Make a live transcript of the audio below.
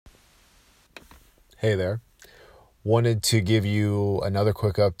Hey there. Wanted to give you another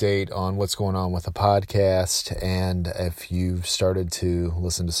quick update on what's going on with the podcast. And if you've started to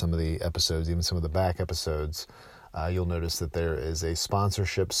listen to some of the episodes, even some of the back episodes, you'll notice that there is a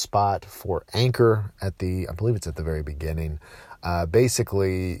sponsorship spot for Anchor I believe it's at the very beginning.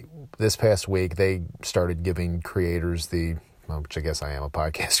 Basically, this past week, they started giving creators which I guess I am a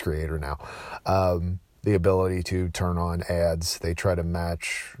podcast creator now, the ability to turn on ads. They try to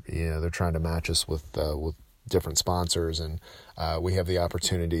match, they're trying to match us with different sponsors, and we have the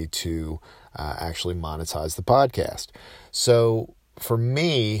opportunity to actually monetize the podcast. So for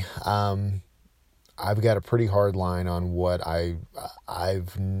me, I've got a pretty hard line on what I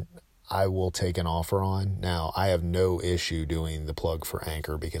will take an offer on. Now, I have no issue doing the plug for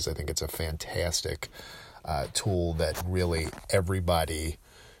Anchor because I think it's a fantastic tool that really everybody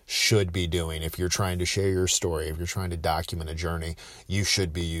should be doing. If you're trying to share your story, if you're trying to document a journey, you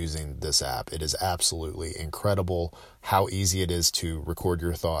should be using this app. It is absolutely incredible how easy it is to record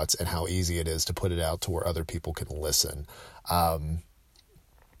your thoughts and how easy it is to put it out to where other people can listen.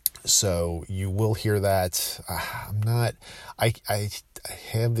 So you will hear that. I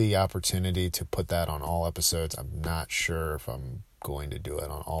have the opportunity to put that on all episodes. I'm not sure if I'm going to do it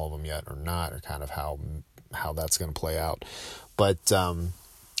on all of them yet or not, or kind of how that's going to play out. But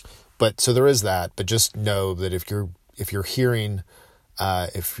so there is that, but just know that if you're hearing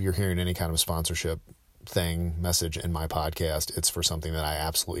any kind of sponsorship message in my podcast, it's for something that I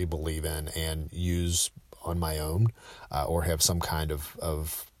absolutely believe in and use on my own, or have some kind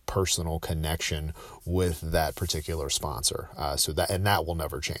of personal connection with that particular sponsor. So that will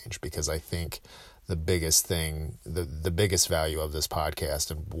never change, because I think the biggest thing, the biggest value of this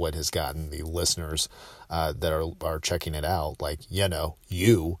podcast and what has gotten the listeners that are checking it out,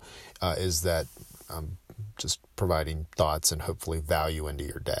 is that I'm just providing thoughts and hopefully value into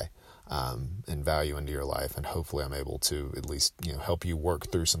your day, and value into your life. And hopefully I'm able to at least, help you work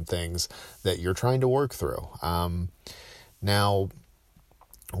through some things that you're trying to work through. Now,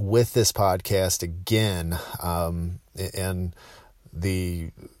 with this podcast, again, and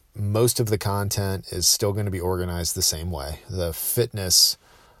most of the content is still going to be organized the same way. The fitness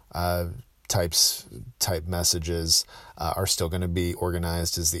type messages are still going to be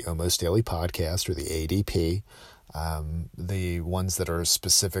organized as the Almost Daily Podcast, or the ADP. The ones that are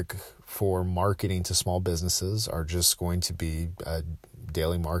specific for marketing to small businesses are just going to be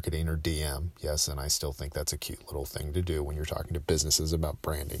daily marketing, or DM. Yes, and I still think that's a cute little thing to do when you're talking to businesses about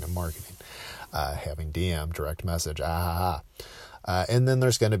branding and marketing. Having DM, direct message, and then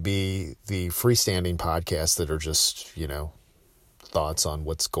there's going to be the freestanding podcasts that are just, thoughts on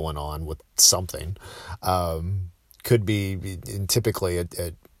what's going on with something. Could be, and typically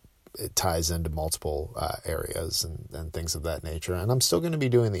it ties into multiple areas and things of that nature. And I'm still going to be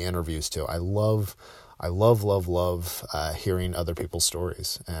doing the interviews too. I love hearing other people's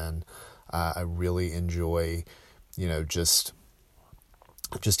stories. And I really enjoy, just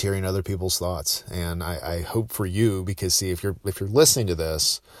hearing other people's thoughts. And I hope for you, because see, if you're listening to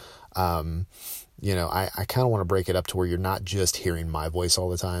this, I kind of want to break it up to where you're not just hearing my voice all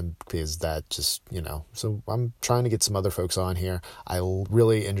the time, because that just, so I'm trying to get some other folks on here. I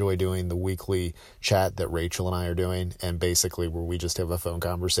really enjoy doing the weekly chat that Rachel and I are doing, and basically where we just have a phone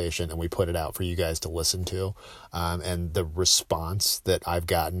conversation and we put it out for you guys to listen to. And the response that I've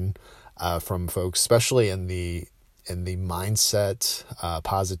gotten from folks, especially in the mindset,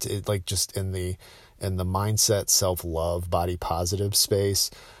 positive, like just in the mindset, self-love, body positive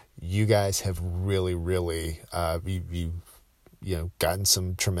space, you guys have really, really, gotten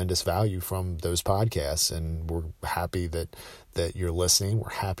some tremendous value from those podcasts, and we're happy that you're listening. We're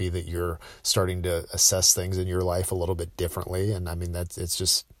happy that you're starting to assess things in your life a little bit differently. And I mean,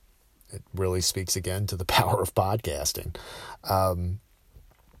 it really speaks again to the power of podcasting.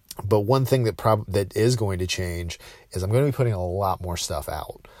 But one thing that is going to change is I'm going to be putting a lot more stuff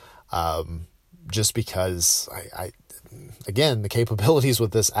out. Just because again, the capabilities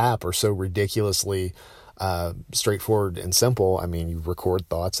with this app are so ridiculously straightforward and simple. I mean, you record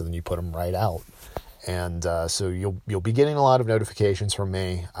thoughts and then you put them right out. And so you'll be getting a lot of notifications from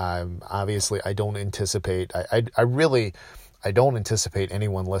me. Obviously, I don't anticipate, I don't anticipate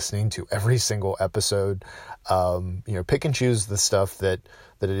anyone listening to every single episode. Pick and choose the stuff that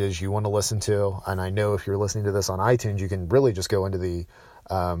it is you want to listen to. And I know if you're listening to this on iTunes, you can really just go into the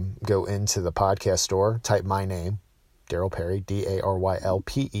podcast store, type my name, Daryl Perry,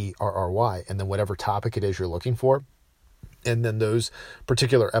 DARYLPERRY, and then whatever topic it is you're looking for. And then those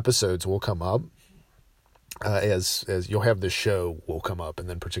particular episodes will come up. as you'll have the show will come up, and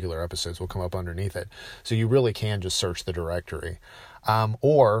then particular episodes will come up underneath it. So you really can just search the directory.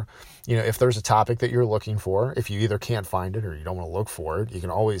 Or, if there's a topic that you're looking for, if you either can't find it or you don't want to look for it, you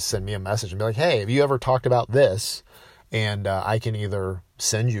can always send me a message and be like, hey, have you ever talked about this? And I can either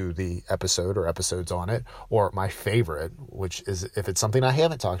send you the episode or episodes on it, or my favorite, which is if it's something I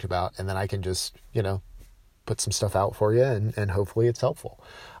haven't talked about, and then I can just, put some stuff out for you, and hopefully it's helpful.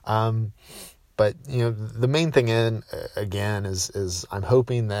 But, the main thing again is I'm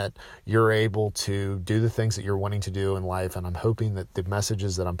hoping that you're able to do the things that you're wanting to do in life. And I'm hoping that the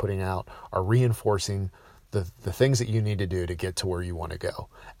messages that I'm putting out are reinforcing the things that you need to do to get to where you want to go.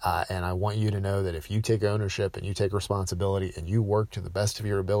 And I want you to know that if you take ownership and you take responsibility and you work to the best of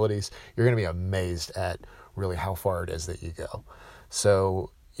your abilities, you're going to be amazed at really how far it is that you go.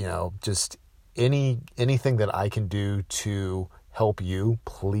 So, just anything that I can do to help you,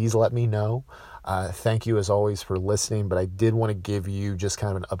 please let me know. Thank you as always for listening, but I did want to give you just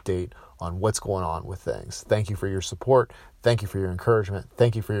kind of an update on what's going on with things. Thank you for your support. Thank you for your encouragement.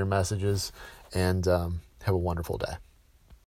 Thank you for your messages, and have a wonderful day.